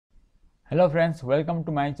Hello friends, welcome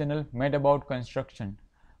to my channel Made About Construction.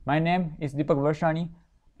 My name is Deepak Varshani,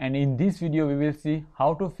 and in this video we will see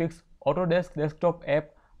how to fix Autodesk Desktop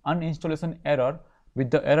App uninstallation error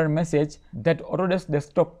with the error message that Autodesk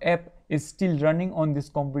Desktop App is still running on this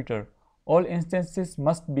computer. All instances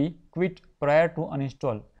must be quit prior to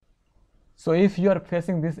uninstall. So if you are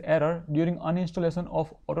facing this error during uninstallation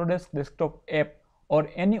of Autodesk Desktop App or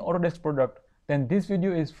any Autodesk product, then this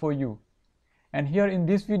video is for you. And here in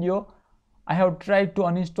this video I have tried to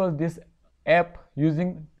uninstall this app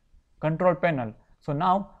using control panel. So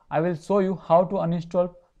now I will show you how to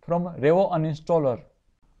uninstall from Revo uninstaller.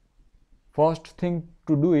 First thing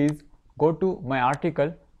to do is go to my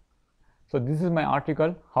article. So this is my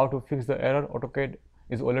article, how to fix the error AutoCAD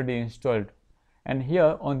is already installed. And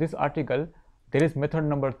here on this article there is method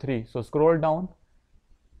number 3. So scroll down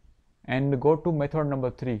and go to method number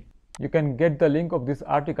 3. You can get the link of this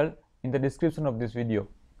article in the description of this video.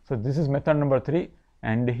 So this is method number 3,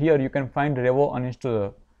 and here you can find Revo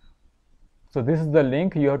uninstaller. So this is the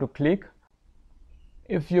link you have to click.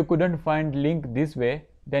 If you couldn't find link this way,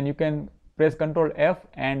 then you can press Ctrl F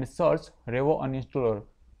and search Revo uninstaller.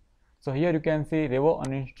 So here you can see Revo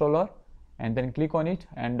uninstaller, and then click on it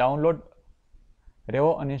and download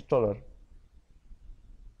Revo uninstaller.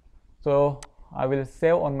 So I will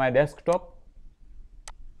save on my desktop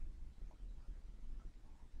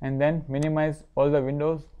and then minimize all the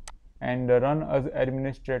windows and run as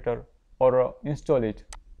administrator or install it.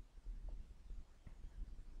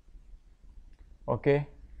 Okay,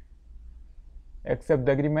 accept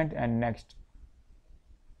the agreement and next,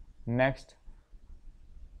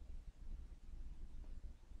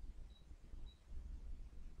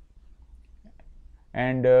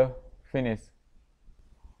 and finish.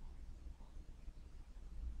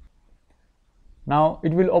 Now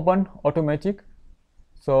it will open automatic.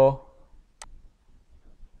 So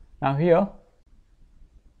now here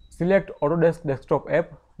select Autodesk Desktop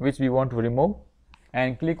App which we want to remove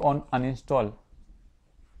and click on uninstall.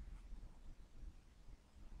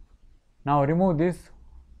 Now remove this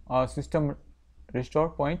system restore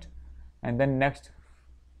point and then next.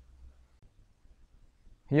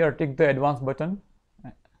 Here tick the advanced button.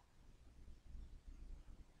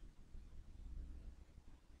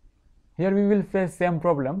 Here we will face same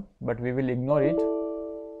problem, but we will ignore it.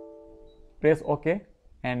 Press OK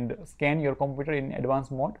and scan your computer in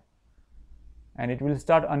advanced mode, and it will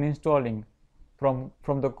start uninstalling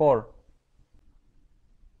from the core.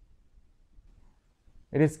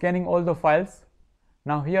 It is scanning all the files.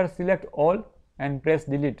 Now here select all and press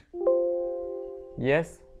delete.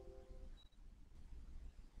 Yes.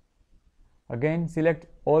 Again select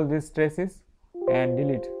all these traces and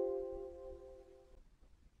delete.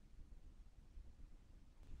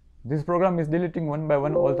 This program is deleting one by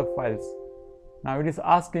one all the files. Now it is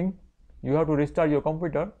asking you have to restart your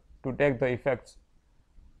computer to take the effects.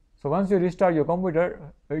 So once you restart your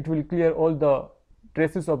computer, it will clear all the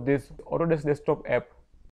traces of this Autodesk Desktop App.